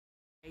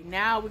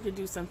Now we can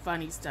do some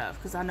funny stuff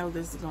because I know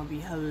this is going to be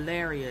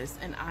hilarious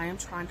and I am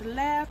trying to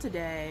laugh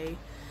today.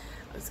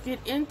 Let's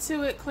get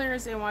into it.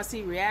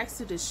 ClarenceNyc reacts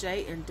to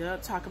Deshae and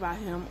Dub talk about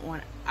him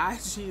on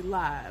IG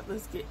Live.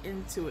 Let's get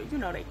into it. You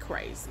know they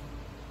crazy.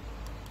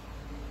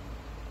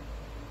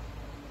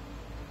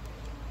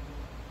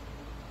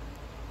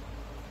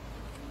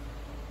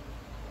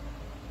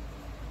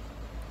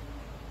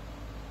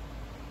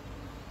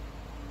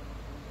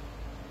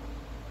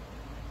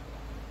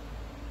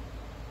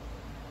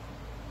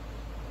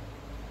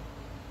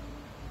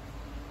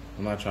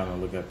 I'm not trying to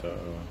look at the.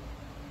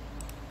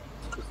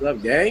 What's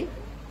up, gang?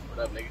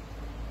 What up, nigga?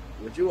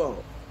 What you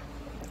on?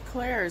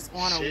 Claire's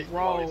on a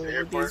roll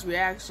with these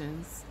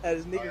reactions. Had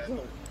his nigga come.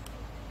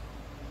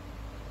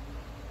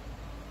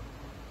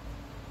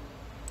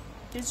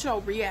 Get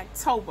your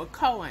Reactober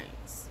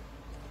coins.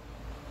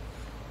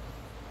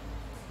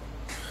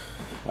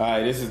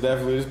 Alright, this is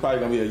probably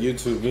gonna be a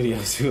YouTube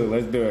video too.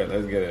 Let's do it.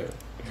 Let's get it.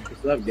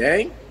 What's up,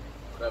 gang?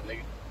 What up,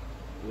 nigga?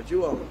 What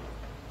you on?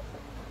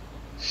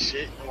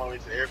 Shit, you want me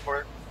to the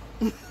airport?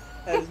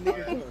 Had his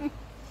nigga come.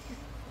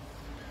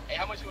 Hey,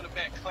 how much you want to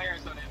bet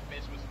Clarence on this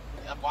bitch?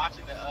 I'm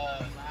watching the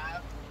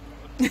live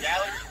with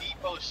Gallery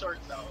Depot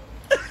shirts on.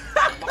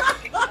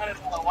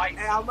 Hey,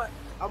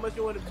 how much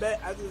you want to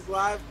bet after this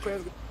live?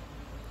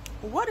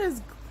 What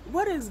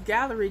is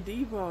Gallery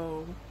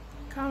Depot?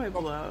 Comment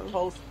below.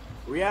 Post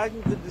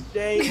reacting to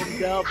Deshae and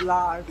Dub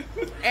live.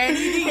 And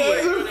he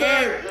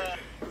did.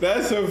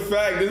 That's a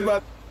fact. This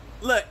about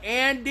look,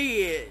 and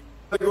did.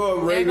 Go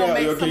up right now.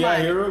 Yo, can y'all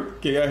hear him?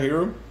 Can y'all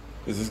hear him?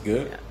 Is this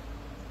good? Yeah.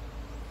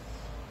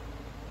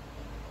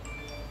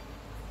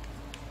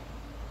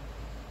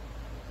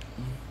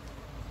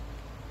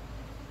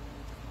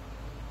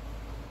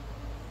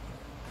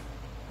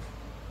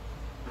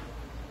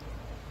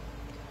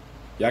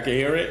 Y'all can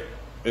hear it?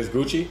 It's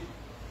Gucci?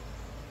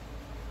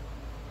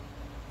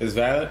 It's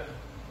valid?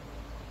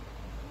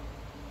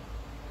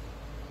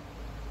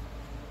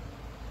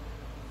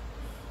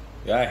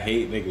 Yeah, I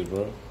hate niggas,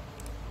 bro.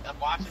 I'm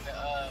watching the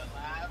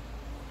live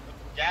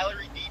with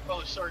Gallery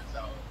Depot shirts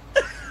on.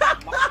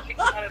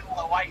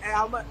 Hey,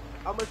 how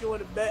much you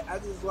want to bet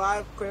after this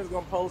live? Clarence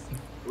gonna post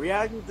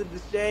reacting to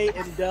Deshae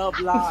and Dub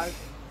live.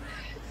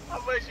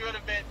 How much you want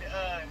to bet this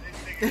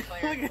nigga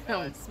Clarence? Look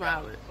at him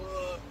smiling.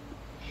 Full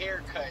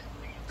haircut.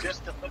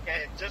 Just to look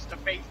at it, just to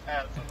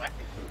FaceTime somebody.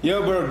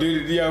 Yo, bro,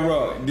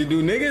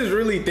 do niggas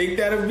really think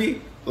that of me?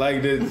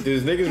 Like,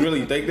 does niggas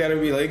really think that of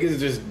me? Like, it's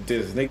just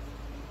this nigga.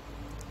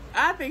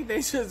 I think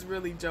they just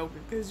really joking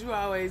because you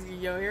always get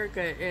your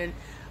haircut, and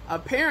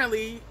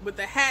apparently with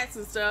the hats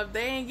and stuff,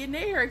 they ain't getting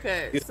their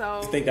haircut. So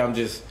I think I'm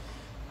just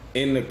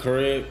in the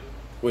crib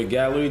with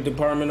gallery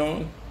department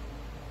on.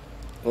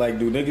 Like,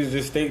 do niggas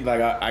just think like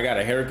I got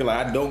a haircut?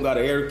 Like, I don't got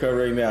a haircut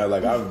right now.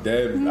 Like, I'd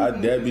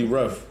be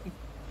rough.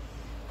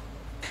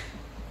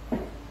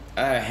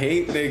 I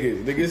hate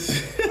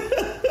niggas.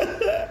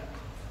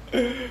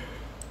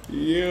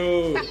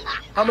 Yo.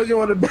 How much you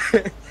want to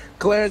bet?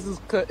 Clarence is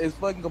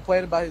fucking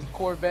complaining about his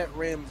Corvette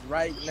rims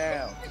right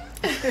now.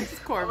 His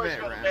Corvette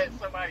rims. Bet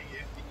somebody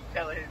is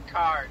telling his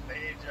car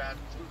they ain't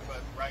driving too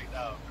much right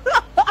now.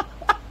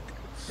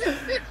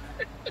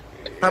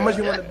 How much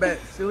you want to bet?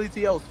 Silly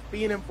T.O.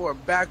 speeding for a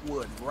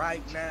backwood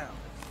right now.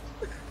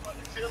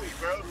 Silly,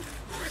 bro.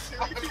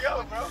 Silly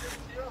T.O., bro.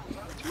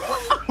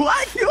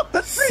 Why you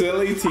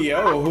Silly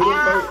T.O.? Who the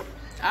fuck?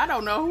 I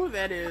don't know who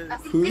that is.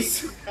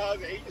 Who's?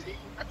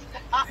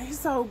 He's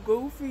so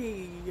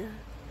goofy.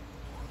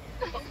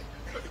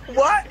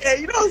 What?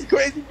 Hey, you know what's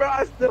crazy, bro?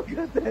 I still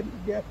got that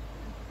nigga.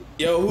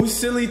 Yo, who's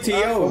Silly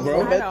T.O.,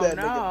 bro? I don't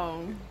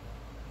know.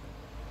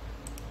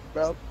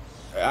 Bro.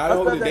 I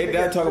don't. They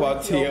talk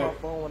about T.O. on my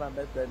phone when I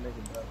met that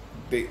nigga,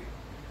 bro.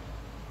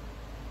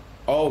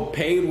 Oh,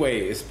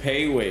 Paidway. It's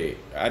Paidway.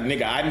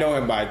 Nigga, I know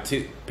him by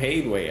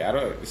Paidway. I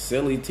don't.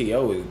 Silly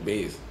T.O. is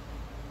base.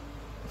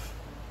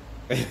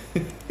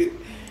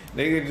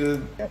 Nigga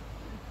just.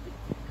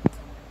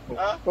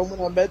 From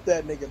when I met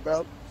that nigga,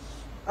 bro.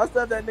 I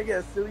still have that nigga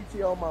as Silly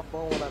T.O. on my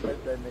phone when I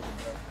met that nigga,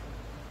 bro.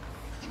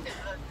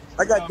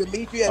 I got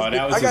Demetrius.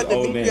 I got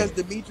Demetrius.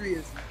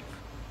 Demetrius.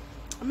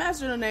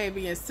 Imagine your name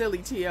being Silly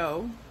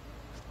T.O.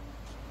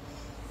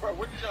 Bro,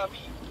 what did y'all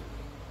mean?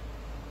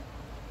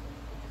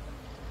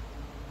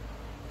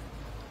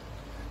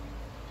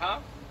 Huh?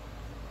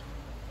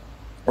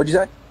 What'd you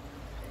say?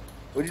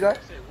 What'd you say? I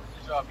said, where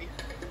did y'all meet?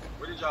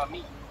 Where did y'all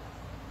meet?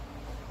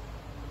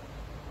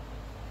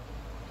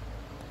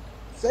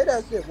 Say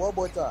that shit one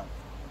more time.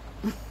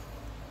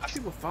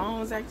 People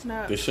phones acting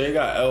up. Deshae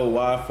got L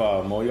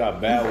Wi-Fi, mo. You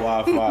got bad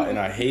Wi-Fi, and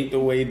I hate the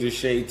way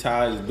Deshae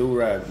ties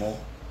do-rag, mo.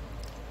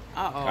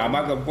 I'm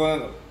out to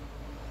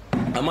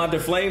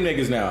flame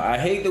niggas now. I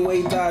hate the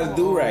way he ties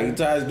do-rag. He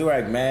ties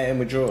do-rag mad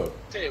immature.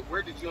 Said,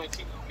 where did you and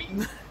Tito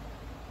meet?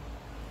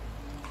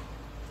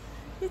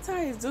 He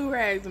ties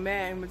do-rags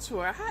mad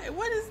immature.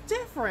 What is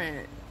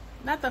different?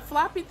 Not the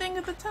floppy thing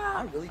at the top?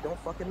 I really don't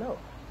fucking know.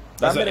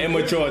 That's an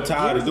immature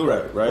tie to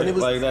do-rag, right?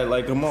 Like that,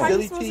 like, come on. How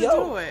you supposed to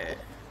do it?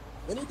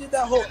 When he did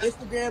that whole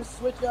Instagram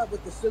switch up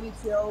with the Silly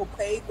T.O.,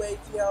 Paidway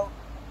T.O.,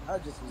 I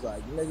just was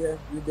like, nigga,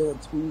 you're doing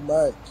too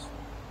much.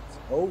 It's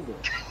over.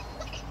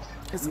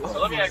 It's you over.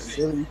 Let me ask you.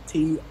 Silly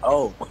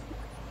T.O.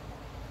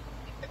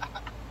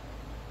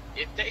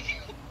 If they,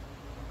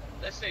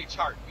 let's say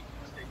Chart.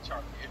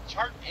 If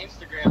Chart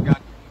Instagram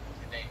got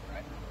today,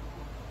 right?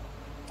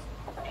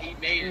 He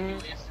made a new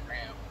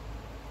Instagram.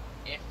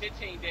 In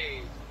 15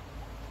 days,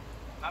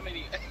 how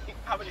many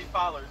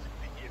followers did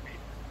he give me?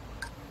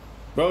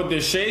 Bro,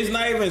 Deshae's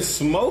not even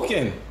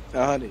smoking.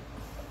 100.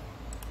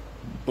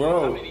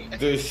 Bro, How many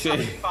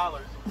Deshae.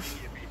 followers did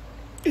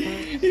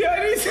he give me?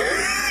 Yeah, these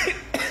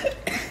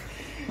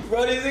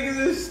bro, these niggas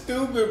is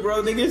stupid,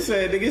 bro. Niggas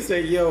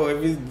said, yo,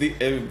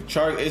 if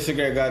Chart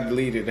Instagram got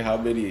deleted, how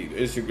many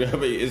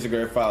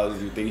Instagram followers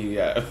do you think he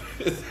have?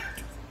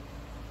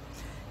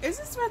 Is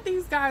this what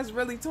these guys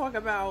really talk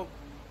about?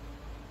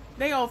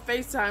 They on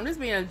FaceTime, this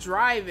being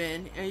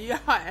driving, and y'all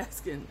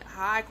asking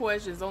high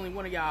questions. Only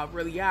one of y'all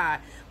really high,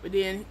 but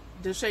then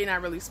Deshae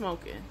not really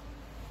smoking.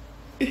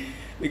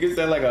 Niggas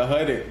said like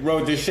 100,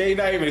 bro. Deshae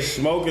not even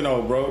smoking,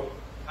 though, bro.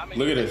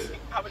 Look at this.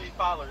 How many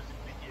followers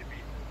did he give me?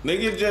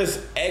 Nigga just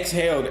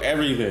exhaled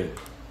everything.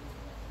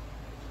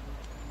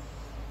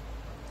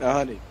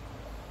 100.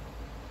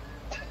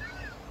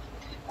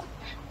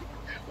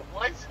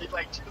 What? It's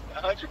like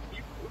 100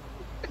 people.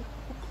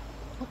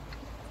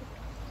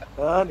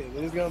 100.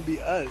 It's gonna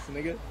be us,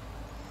 nigga.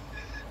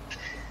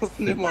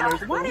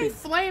 Why they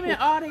flaming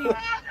all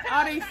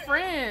they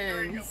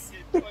friends?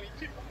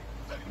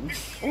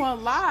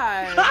 On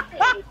live.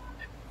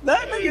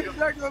 That nigga's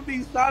not gonna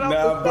be shout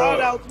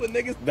outs with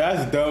niggas.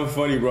 That's dumb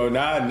funny, bro.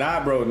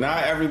 Bro.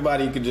 Not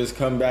everybody could just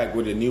come back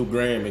with a new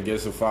gram and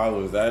get some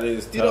followers. That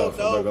is tough.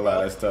 Look, a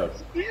lot of stuff.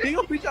 He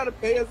gonna be trying to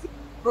pay us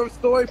for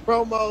story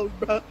promos,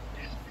 bro.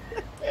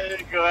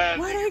 Why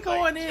they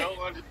going in?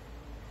 Why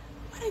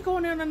they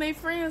going in on their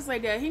friends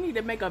like that? He need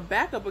to make a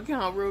backup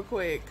account real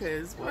quick,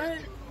 cause what?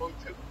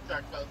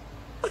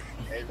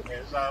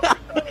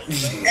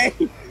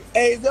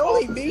 Hey, is it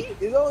only me?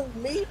 Is it only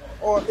me?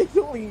 Or is it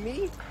only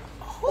me?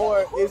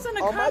 Or who's in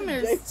the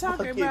comments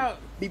talking about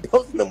be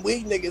posting them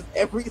weed niggas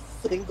every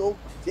single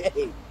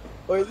day?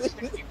 Or is this?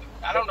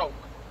 I don't know.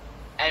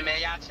 Hey man,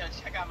 y'all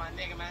check out my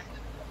nigga, man.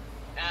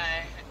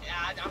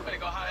 I'm gonna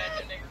go holler at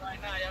them niggas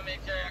right now. Y'all make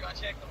sure y'all go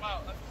check them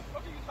out.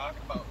 What are you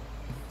talking about?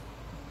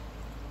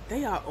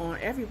 They are on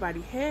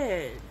everybody's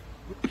head.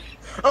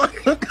 Bro,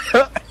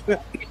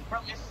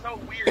 it's so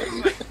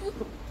weird.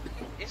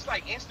 It's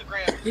like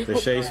Instagram. The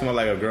shade smell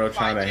like a girl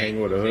trying to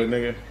hang with a hood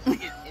nigga.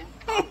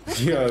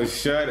 Yo,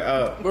 shut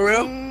up. For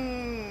real?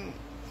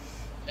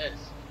 Yes.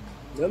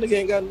 That nigga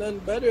ain't got nothing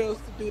better else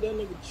to do. That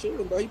nigga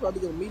chilling, bro. He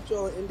probably gonna meet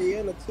y'all in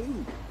Indiana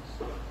too.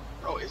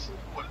 Bro, it's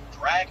with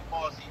Dragon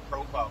Ball Z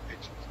profile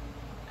pictures.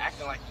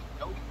 Acting like you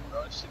know you,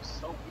 bro. This shit's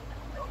so weird,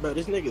 bro. Bro,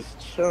 this nigga's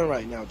chilling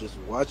right now, just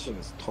watching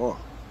us talk.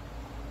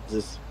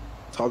 Just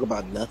talk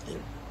about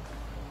nothing.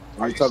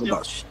 Are you talking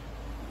about shit?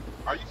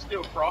 Are you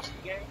still Frosty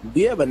gang? Do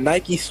you have a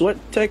Nike sweat?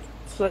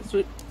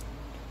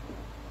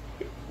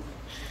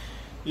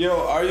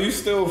 Yo, are you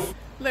still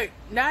Look,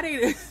 not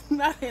in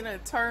a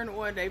turn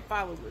on they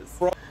followers.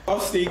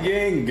 Frosty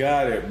gang?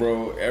 Got it,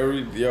 bro.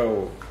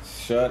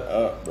 Shut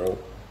up, bro.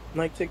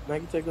 Nike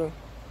take on.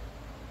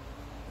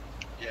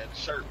 Yeah, the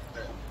shirt,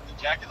 the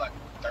jacket like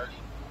 30.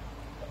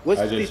 What's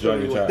I the just t-shirt?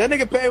 joined the chat. That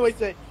nigga Payway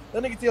say.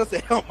 That nigga T.O.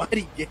 said,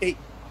 "Almighty gay."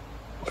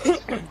 You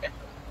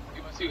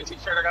wanna see what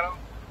t-shirt I got on?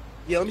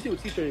 Yeah, let me see what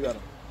t-shirt you got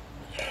on.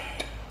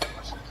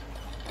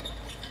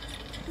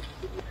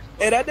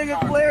 Hey, that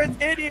nigga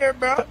Clarence in here,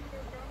 bro.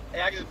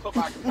 Hey, I just put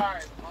my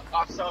car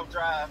off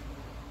self-drive.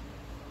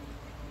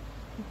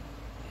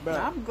 Bro,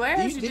 I'm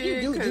glad you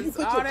did you put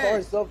your all car that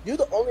in self? You're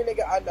the only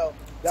nigga I know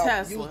that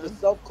Tesla. use the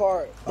self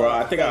car. Bro,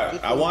 I think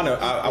I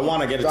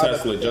wanna get a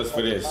Tesla just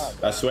for this.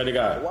 I swear to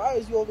God. Why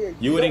is you over here?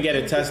 You wouldn't get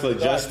a Tesla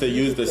just to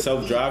use the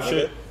self-drive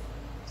shit?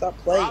 Stop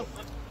playing.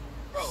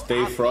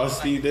 Stay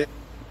frosty, then.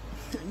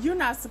 You're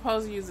not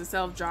supposed to use the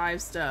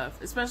self-drive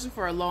stuff, especially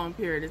for a long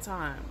period of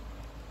time.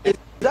 Is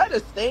that a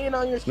stain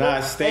on your shirt?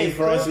 Nah, stay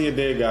frosty, you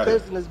did got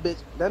it. This bitch,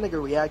 that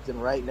nigga reacting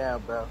right now,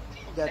 bro.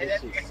 He got this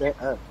shit set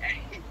up.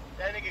 Hey,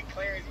 that nigga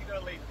Clarence, you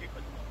know, like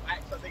people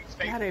wax on niggas'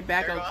 face. How they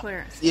back on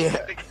Clarence? Yeah.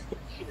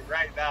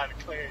 Right now, the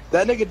Clarence.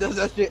 That nigga does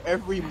that shit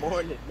every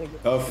morning,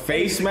 nigga. A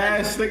face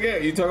mask,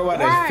 nigga? You talking about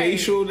Right. a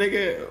facial,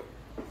 nigga?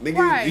 Nigga,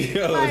 Right.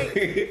 yo.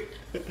 Like,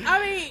 I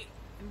mean,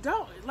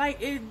 don't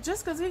like it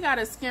just because he got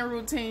a skin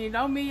routine.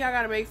 Don't mean y'all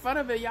gotta make fun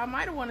of it. Y'all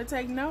might want to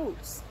take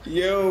notes.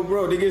 Yo,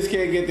 bro, niggas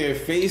can't get their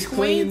face Queen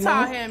clean,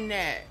 taught man. him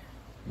that.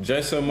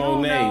 Jessa No,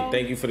 Monet, no.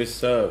 thank you for the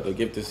sub, the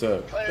gift of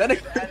sub. That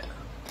nigga,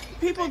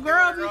 People,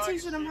 girls, be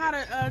teaching them how to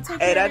take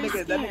hey, care that of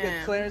their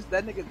nigga, skin.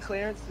 that nigga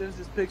Clarence sends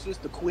his pictures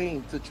to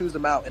Queen to choose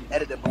them out and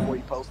edit them before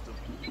he posts them.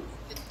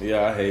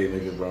 Yeah, I hate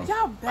niggas, bro.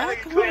 Y'all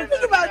back on.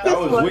 Think about this That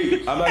was one.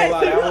 weak. I'm not gonna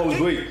lie, that one was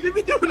weak. He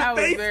be doing the That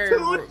was face very too.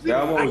 rude.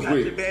 That one was I got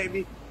you, weak.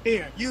 baby.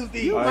 Here, use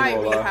these. You I ain't might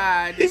gonna be lie.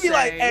 high. He be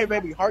like, Deshae. hey,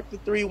 baby, heart the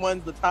 3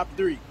 ones, the top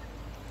 3.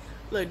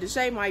 Look,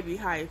 Deshae might be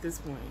high at this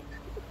point.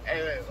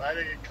 Hey, wait, my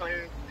nigga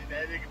Clarence,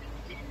 that nigga,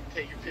 he can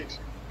take your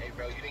picture. Hey,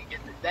 bro, you didn't get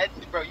that,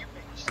 bro. You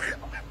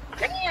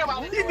Damn, I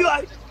was He'd be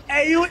like,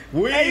 hey, you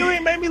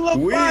ain't made me look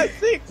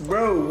 5'6".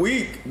 Bro,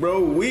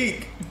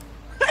 weak.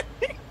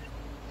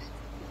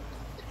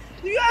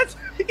 You guys.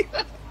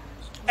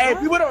 Hey,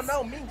 people don't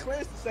know, me and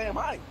Clarence the same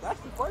height. That's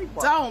the crazy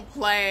part. Don't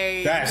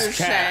play. That's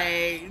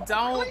Deshae.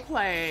 Don't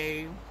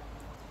play.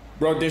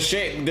 Bro,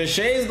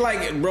 Deshae's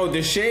like, bro,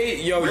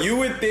 Deshae, yo, you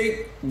would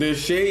think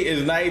Deshae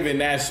is not even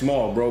that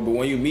small, bro. But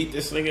when you meet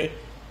this nigga,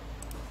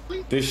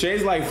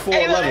 Deshae's like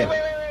 4'11".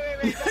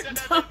 Wait.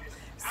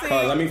 See,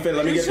 Let me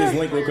get this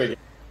link real quick.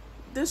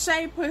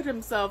 Deshae put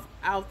himself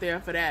out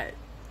there for that.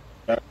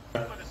 For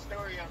the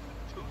story of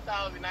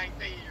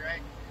 2019,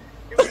 right?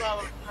 It was all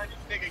about this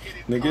nigga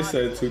getting Nigga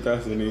said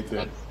 2018.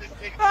 And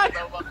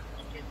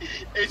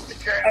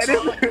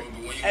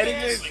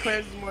it is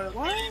Clarence more like,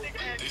 what?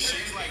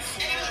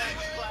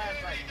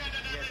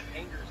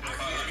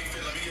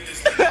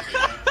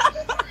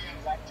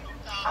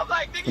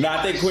 No,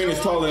 I think Queen is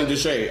taller than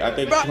Deshae. I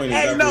think Bro, Queen is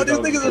hey, no, this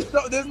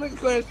taller. nigga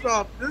Clarence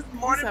strong. This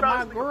morning, Said, bro,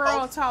 my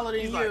girl taller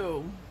than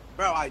you.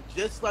 Bro, I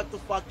just left the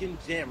fucking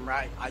gym,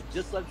 right?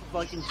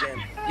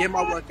 Get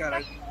my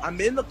workout.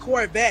 I'm in the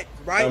Corvette,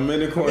 right? I'm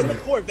in the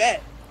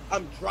Corvette.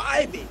 I'm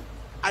driving.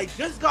 I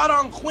just got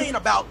on Queen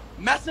about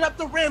messing up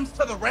the rims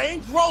to the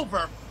Range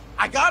Rover.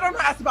 I got on her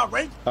ass about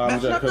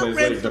messing up the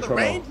rims to the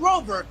Range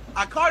Rover.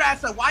 I called her. I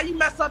said, why you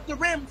mess up the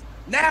rims?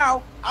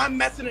 Now I'm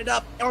messing it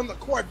up on the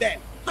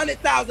Corvette.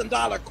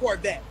 $100,000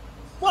 Corvette.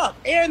 Fuck.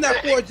 And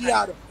that 4G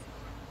auto.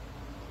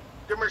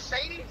 The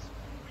Mercedes?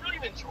 You don't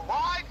even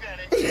drive that.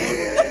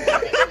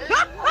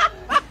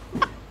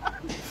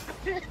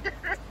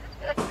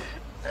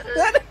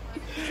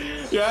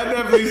 Yeah, I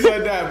definitely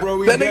said that,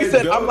 bro. That nigga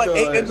said, I'm like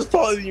 8 inches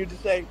taller than you.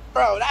 Just say,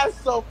 bro, that's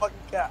so fucking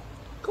cap.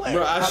 Clarence,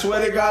 bro, I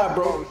swear to God,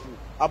 bro.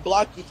 I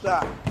blocked your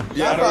shot.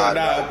 Yeah,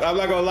 I'm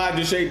not gonna lie,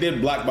 Deshae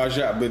did block my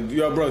shot, but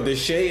yo, bro,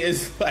 Deshae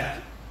is like,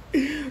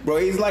 bro,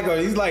 he's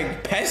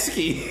like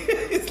pesky.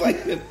 He's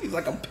like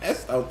a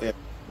pest out there.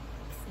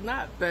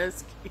 Not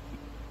pesky.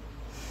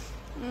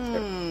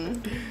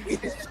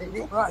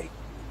 Right.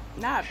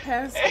 Not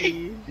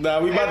pesky.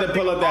 Nah, we about to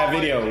pull up that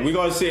video. We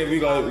gonna see if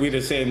we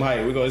the same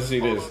height. We gonna see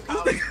this.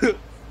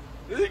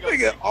 This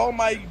nigga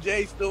Almighty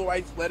J still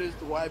writes letters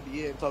to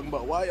YBN talking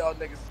about why y'all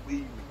niggas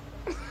leave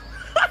me.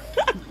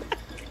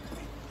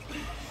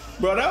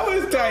 Bro, that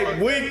was type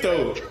weak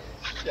though.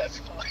 That's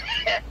funny.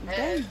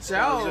 They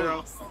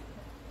jokes.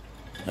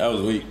 That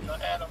was weak.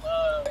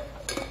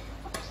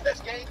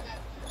 That's gay.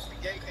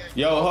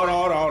 Yo, hold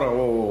on.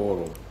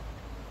 Whoa.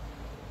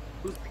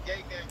 Who's the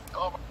gay guy?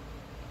 Oh,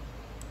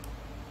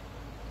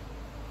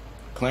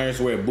 Clarence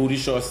wear booty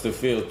shorts to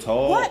feel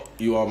tall. What?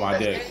 You on my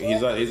dick.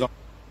 He's on. Who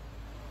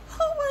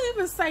would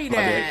even say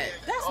that?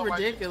 That's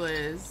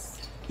ridiculous.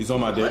 He's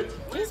on my dick.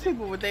 These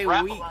people with their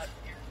weak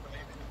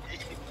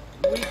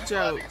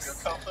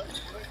jokes.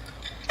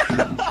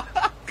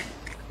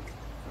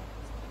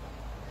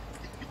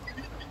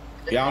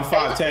 Yeah, I'm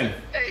 5'10".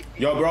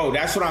 Yo, bro,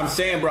 that's what I'm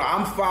saying, bro.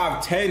 I'm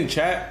 5'10",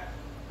 chat.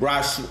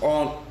 Bro,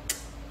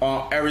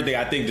 on everything,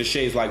 I think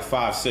Deshae's like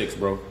 5'6",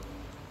 bro.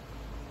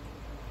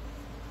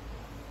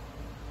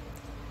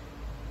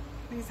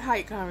 These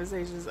height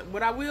conversations.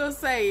 What I will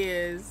say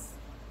is,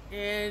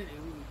 and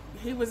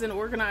he was in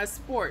organized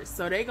sports,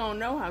 so they gonna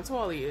know how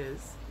tall he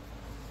is.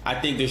 I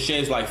think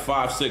Deshae's like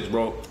 5'6",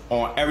 bro.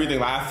 On everything,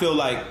 like I feel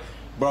like,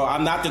 bro,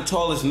 I'm not the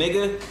tallest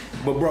nigga,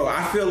 but bro,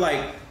 I feel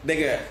like,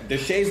 nigga,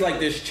 Deshae's like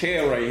this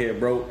chair right here,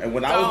 bro. And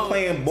when I was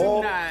playing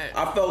ball,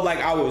 I felt like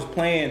I was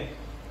playing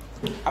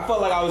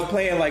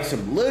like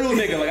some little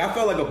nigga. Like I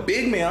felt like a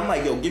big man. I'm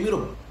like, yo, give me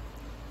the.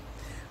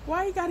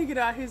 Why you gotta get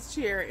out his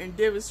chair and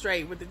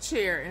demonstrate with the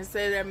chair and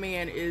say that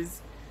man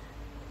is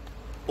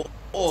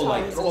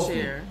like throw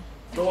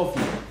off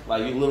me.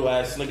 Like you little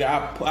ass nigga.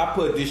 I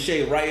put this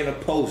shit right in the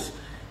post.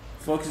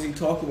 Fuck is he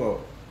talking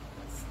about?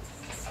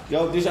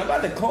 Yo, I'm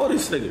about to call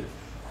this nigga.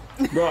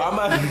 Bro,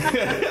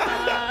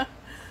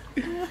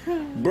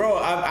 bro,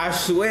 I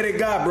swear to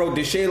God, bro,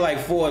 Deshae like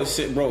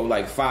 4'6", bro,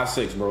 like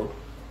 5'6", bro,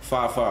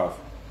 5'5".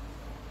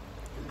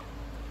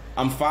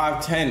 I'm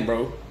 5'10",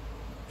 bro.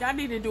 Y'all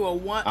need to do a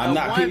one. I'm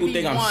not. People 1v1.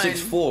 think I'm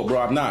 6'4",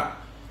 bro. I'm not.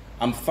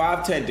 I'm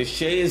 5'10".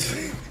 Deshae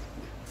is,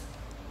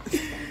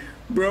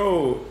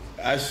 bro.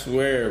 I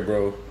swear,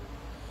 bro.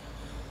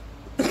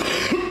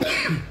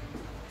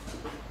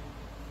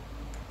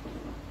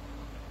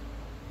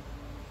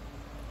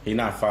 He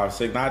not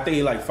 5'6". Nah, I think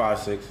he like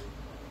 5'6".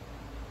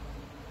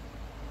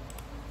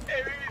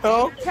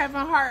 Oh,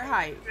 Kevin Hart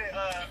height.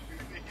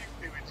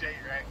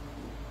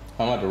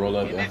 I'm about to roll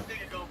up, and yeah. this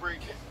nigga gonna bring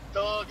this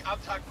thug. I'm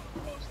talking about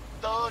the most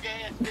thug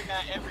ass nigga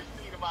I ever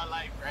seen in my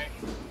life, right?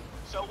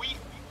 So we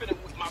finna,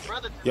 my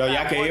brother. Yo,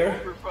 y'all can hear?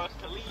 For us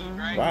to leave,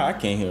 right? Wow, I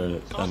can't hear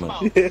it. So it's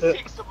about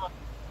 6 of us.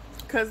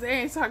 Cause they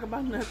ain't talking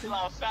about nothing.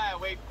 Outside,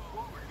 wait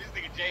for Uber. This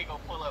nigga Jay gonna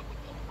pull up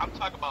with them. I'm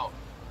talking about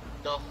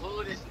the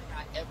hoodest nigga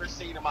I ever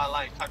seen in my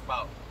life. Talk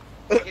about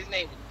his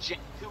name was Jay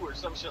 2 or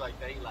some shit like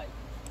that. He like,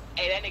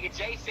 hey, that nigga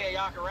Jay said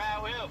y'all can ride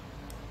with him.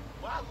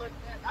 When I looked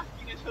at, I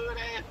see this hood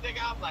ass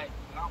nigga. I'm like,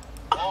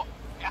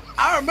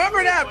 I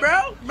remember that,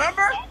 bro.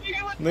 Remember?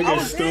 Nigga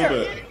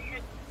stupid.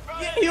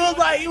 He was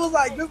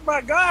like, this is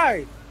my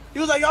guy. He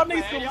was like, y'all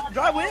niggas can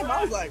drive with him.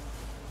 I was like,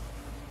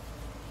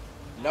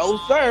 no,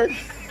 sir.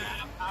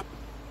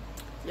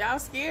 Y'all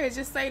scared?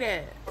 Just say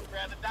that.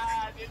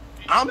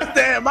 I'm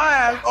standing my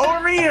ass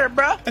over here,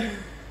 bro.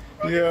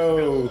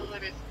 Yo.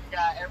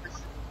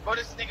 Bro,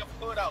 this nigga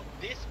put out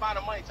this amount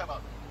of money. Talking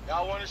about,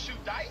 y'all want to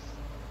shoot dice?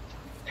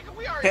 Nigga,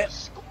 we already in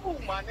school,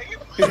 my nigga.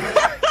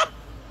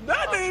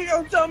 That nigga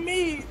gonna tell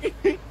me.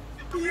 He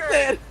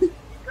said,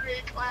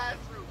 grade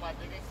classroom, my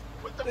nigga.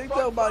 What the they fuck?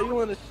 talking about you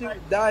want to shoot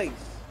dice.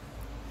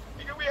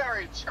 Nigga, we are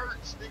in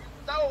church, nigga.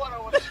 No, I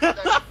don't want to shoot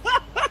dice.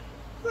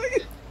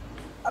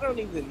 I don't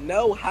even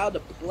know how to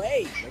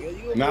play.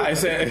 Nigga. Nah, it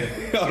said,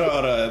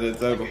 hold on.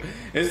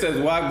 It says,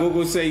 why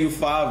Google say you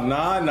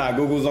 5'9"? Nah,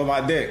 Google's on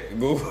my dick.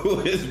 Google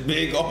is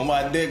big on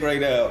my dick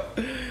right now.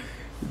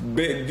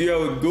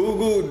 Yo,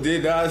 Google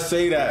did not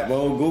say that,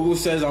 bro. Google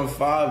says I'm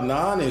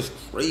 5'9". It's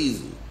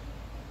crazy.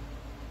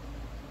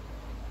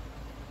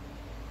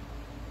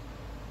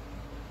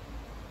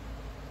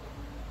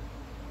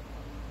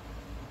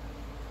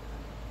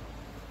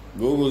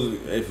 Google's,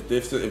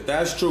 if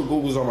that's true,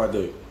 Google's on my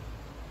dick.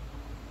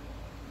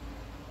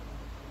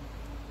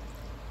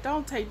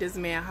 Don't take this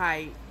man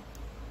height.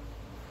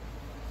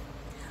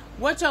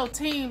 What your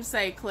team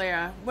say,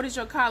 Clara? What does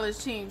your college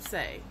team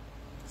say?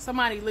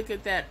 Somebody look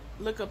up that.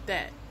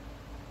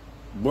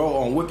 Bro,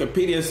 on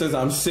Wikipedia it says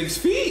I'm 6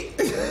 feet.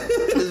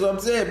 That's what I'm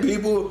saying.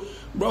 People,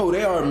 bro,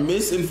 they are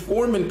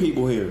misinforming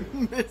people here.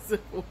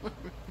 Misinforming.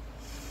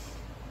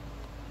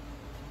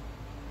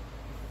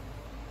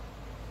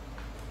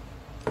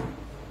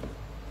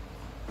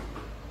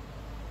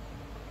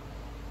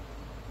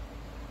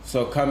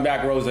 So come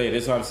back, Rose.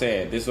 This is what I'm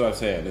saying.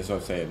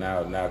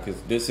 Now,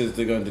 because this is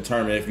going to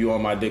determine if you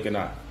on my dick or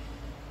not.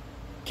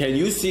 Can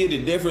you see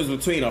the difference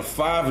between a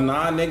 5'9"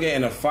 nigga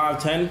and a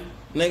 5'10"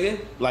 nigga?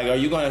 Like, are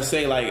you going to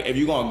say, like, if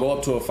you're going to go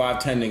up to a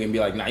 5'10" nigga and be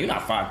like, nah, you're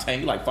not 5'10",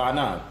 you're like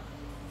 5'9"?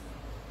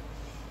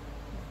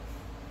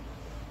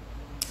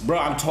 Bro,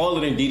 I'm taller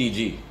than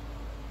DDG.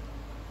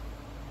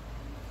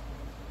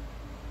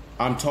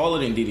 I'm taller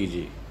than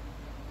DDG.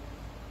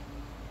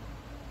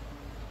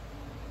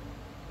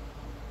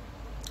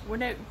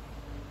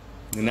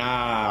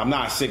 Nah, I'm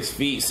not 6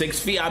 feet. 6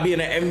 feet, I'll be in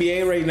the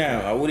NBA right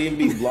now. I wouldn't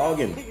even be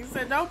vlogging. He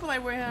said, don't play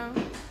with him.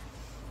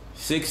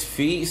 6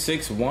 feet,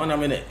 6'1",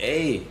 I'm in the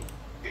A.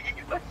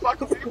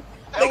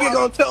 Nigga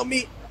gonna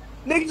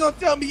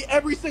tell me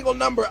every single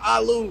number I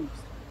lose.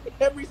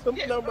 Every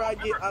single number I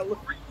get, I lose.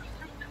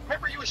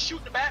 Remember you was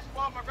shooting the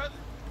basketball, my brother?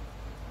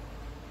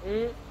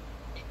 In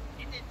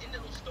the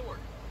little store.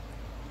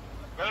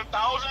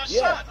 1,000 a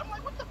shot. I'm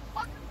like, what the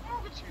fuck is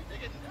wrong with you?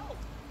 Nigga, no.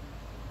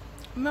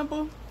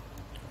 Remember?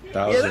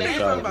 Yeah, they ain't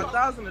talking about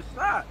 1,000 a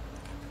shot.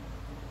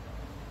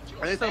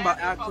 Are they talking about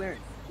Al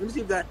Clarence? Let me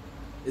see if that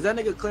is that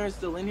nigga Clarence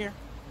still in here?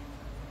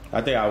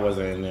 I think I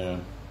wasn't in there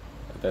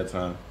at that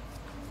time.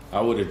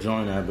 I would have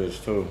joined that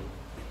bitch too.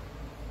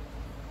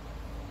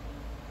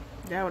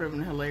 That would have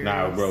been hilarious.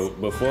 Nah, bro.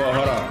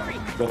 Hold on.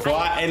 Before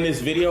I end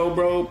this video,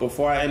 bro.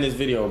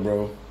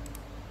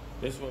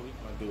 This is what we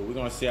gonna do. We're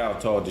gonna see how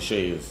tall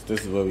Deshae is.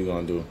 This is what we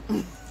gonna do.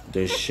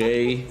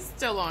 Deshae.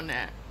 Still on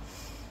that.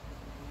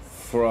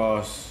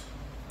 Frost.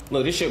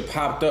 Look, this shit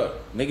popped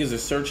up. Niggas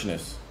is searching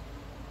this.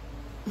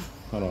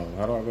 Hold on.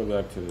 How do I go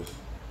back to this?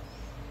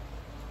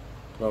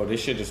 Bro,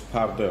 this shit just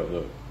popped up.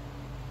 Look.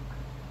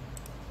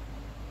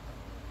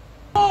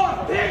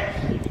 Oh,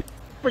 bitch!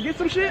 Forget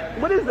some shit?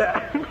 What is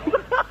that?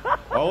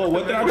 Oh,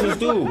 what did I just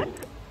do?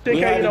 We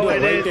had to do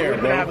it right there,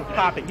 bro.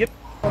 Yeah,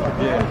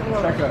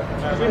 check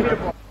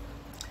up.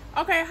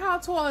 Okay, how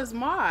tall is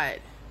Mod?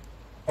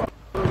 No,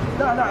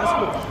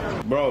 it's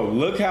cool. Bro,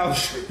 look how...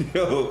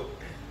 Yo...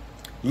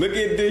 Look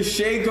at this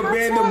shade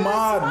compared to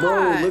Mod,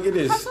 bro. Look at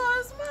this. How tall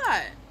is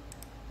Mod?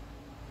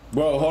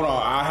 Bro, hold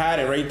on. I had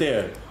it right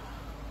there.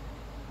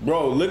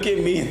 Bro, look at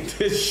me in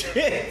this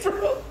shit,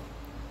 bro.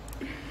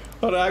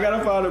 Hold on, I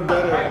gotta find a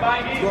better.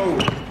 Bro.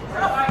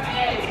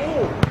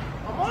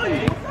 I'm on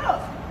you. What's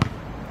up?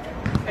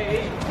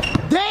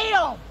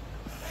 Damn!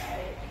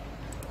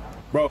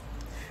 Bro.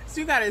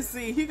 So you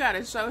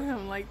gotta show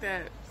him like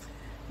that.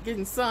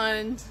 Getting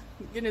sunned,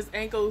 getting his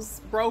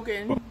ankles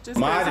broken. Just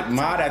Mod,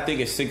 I think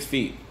is 6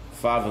 feet.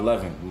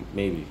 5'11",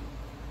 maybe.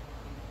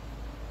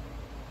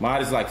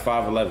 Mod is like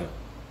 5'11",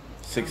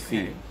 6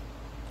 feet.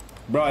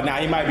 Bro, now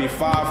he might be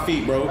 5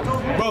 feet, bro.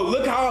 Bro,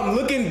 look how I'm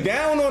looking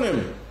down on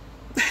him.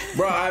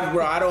 Bro,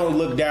 I don't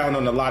look down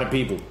on a lot of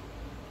people.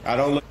 I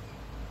don't look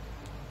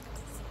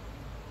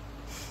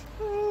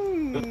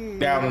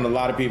down on a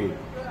lot of people.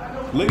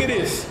 Look at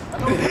this.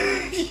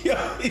 Yo,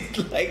 he's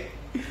like...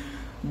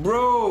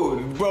 Bro,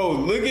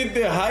 look at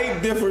the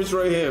height difference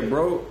right here,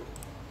 bro.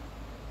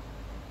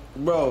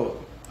 Bro,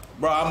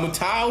 I'm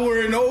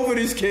towering over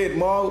this kid,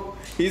 Mo.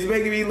 He's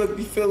making me look,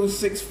 he feels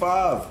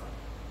 6'5".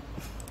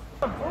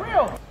 For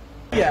real?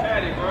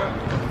 Yeah.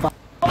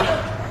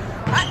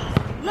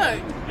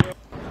 Look,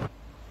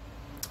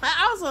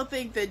 I also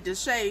think that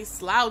Deshae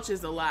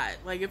slouches a lot.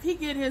 Like, if he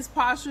get his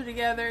posture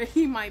together,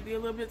 he might be a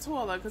little bit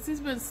taller, because he's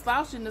been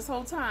slouching this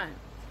whole time.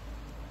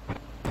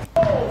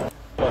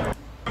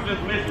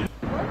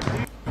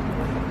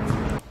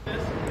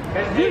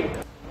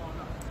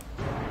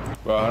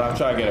 Bro, I'm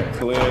trying to get a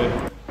clear.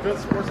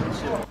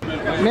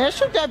 Man,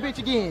 shoot that bitch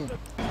again.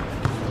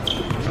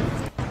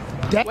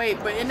 Wait,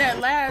 but in that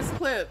last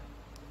clip,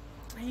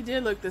 he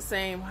did look the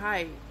same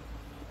height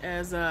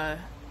as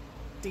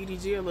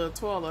DDG, a little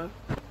taller.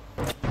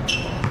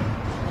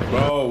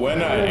 Bro,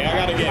 when I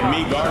gotta get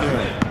me guarding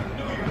him.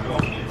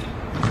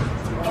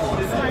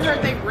 Somebody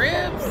hurt their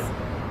ribs.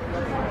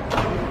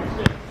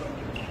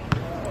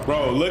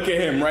 Bro, look at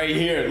him right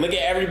here. Look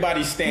at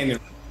everybody standing.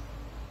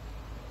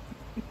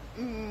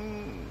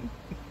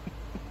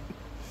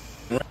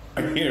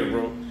 Right here,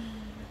 bro.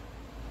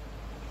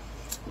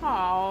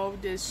 Oh,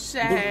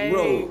 Deshae.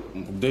 Bro,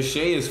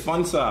 Deshae is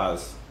fun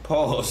size.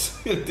 Pause.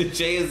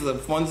 Deshae is a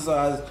fun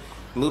size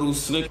little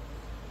snicker.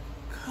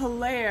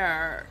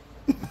 Claire,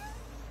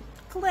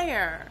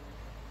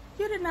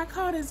 you did not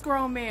call this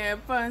grown man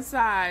fun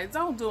size.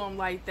 Don't do him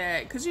like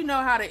that, cause you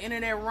know how the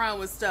internet run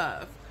with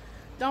stuff.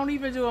 Don't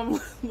even do him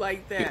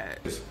like that.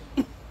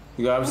 You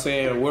know what I'm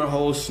saying? We're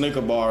whole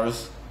Snicker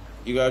bars.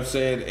 You know what I'm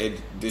saying?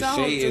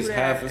 Deshae is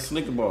half a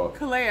Snicker bar.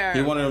 Claire,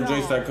 he one of them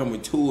drinks that come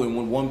with 2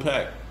 in one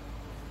pack.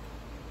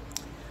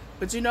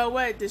 But you know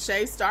what?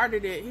 Deshae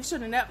started it. He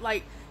shouldn't have,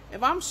 like,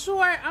 if I'm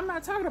short, I'm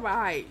not talking about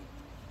height.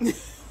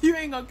 You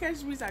ain't gonna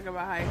catch me talking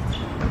about height.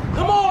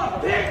 Come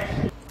on,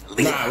 bitch!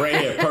 Nah, right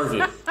here.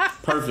 Perfect.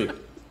 Perfect.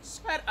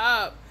 Shut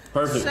up.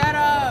 Perfect. Shut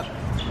up.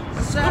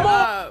 Shut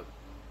up.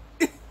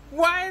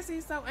 Why is he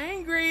so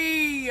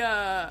angry?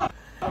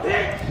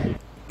 Bitch!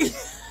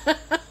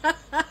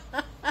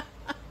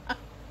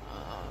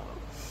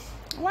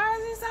 Why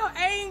is he so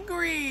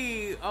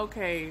angry?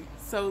 Okay,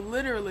 so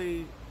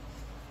literally,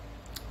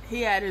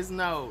 he had his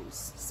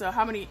nose. So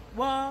how many?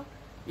 Well,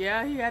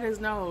 yeah, he had his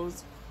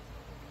nose.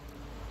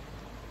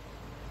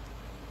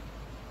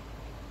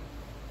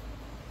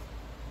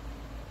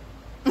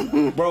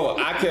 Bro,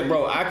 I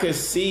could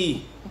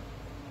see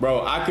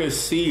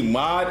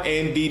Mod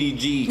and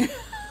DDG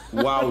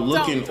while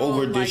looking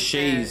over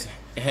Deshae's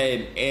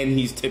head, and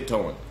he's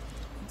tiptoeing.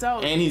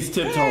 And he's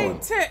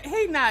tiptoeing.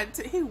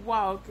 He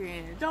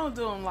walking. Don't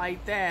do him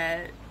like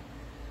that.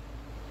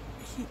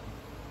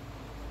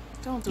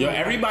 Don't do him. Yo,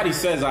 everybody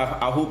says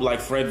I hoop like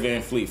Fred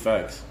VanVleet.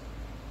 Facts.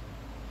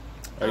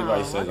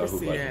 Everybody says I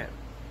hoop like him.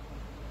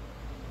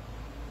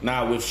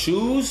 Nah, with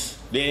shoes,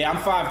 yeah, I'm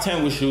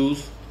 5'10" with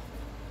shoes.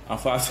 I'm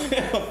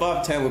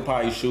 5'10" with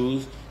probably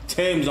shoes.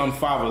 Tim's, I'm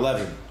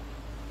 5'11".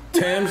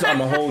 Tim's,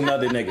 I'm a whole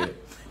nother nigga.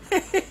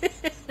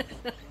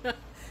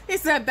 He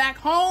said back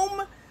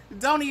home,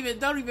 don't even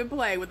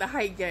play with the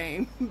height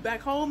game.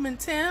 Back home in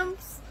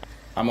Tim's,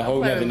 I'm a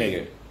whole nother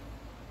nigga.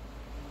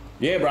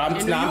 Yeah, bro, I'm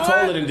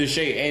taller than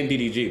Deshae and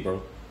DDG,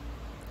 bro.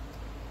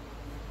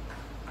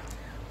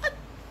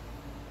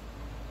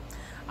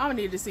 I would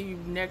need to see you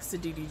next to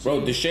DDG.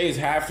 Bro, Deshae is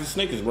half the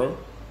Snickers, bro.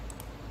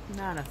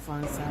 Not a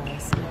fun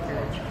size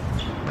Snicker.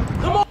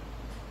 Come on!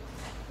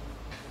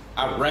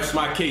 I rest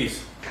my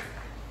case.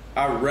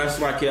 I'm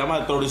about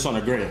to throw this on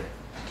the gram.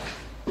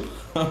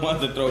 I'm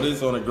about to throw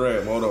this on the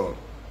gram. Hold on.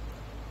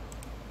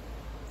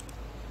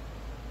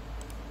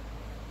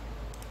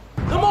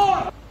 Come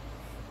on!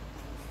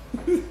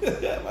 I'm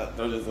about to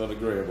throw this on the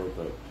gram real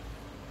quick.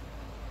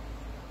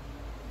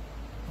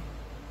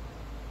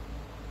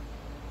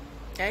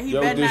 Yeah,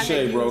 yo,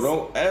 Deshae, bro,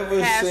 don't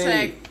ever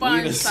say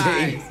we the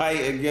same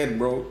height again,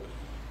 bro.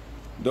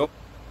 Don't.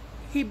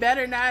 He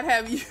better not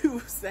have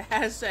used the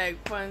hashtag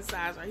fun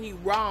size, or he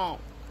wrong.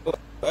 Don't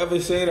ever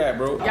say that,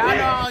 bro.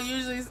 Y'all don't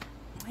usually.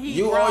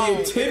 You wrong. On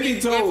your tippy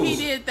toes. If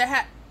he did the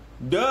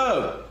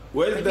Dub,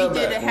 where's Dub at? If he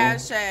did the bro?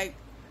 hashtag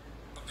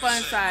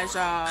fun size,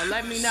 y'all,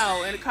 let me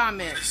know in the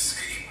comments.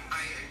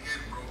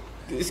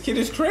 This kid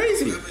is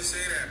crazy. Don't ever say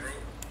that, bro.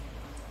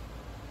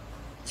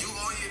 You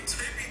on your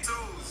tippy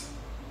toes.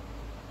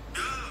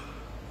 Dub,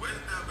 where's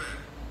Dub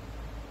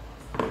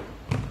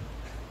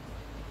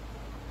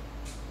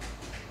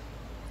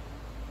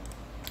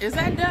at? Is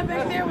that Dub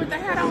back there with the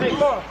hat on?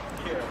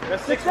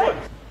 That's 6 foot.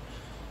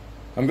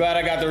 I'm glad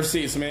I got the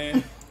receipts,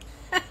 man.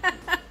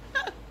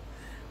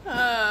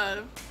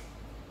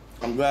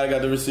 I'm glad I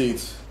got the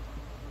receipts.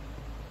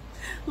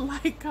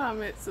 Like,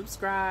 comment,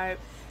 subscribe,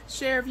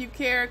 share if you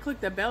care, click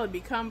the bell and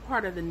become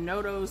part of the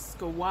Noto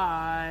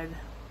Squad.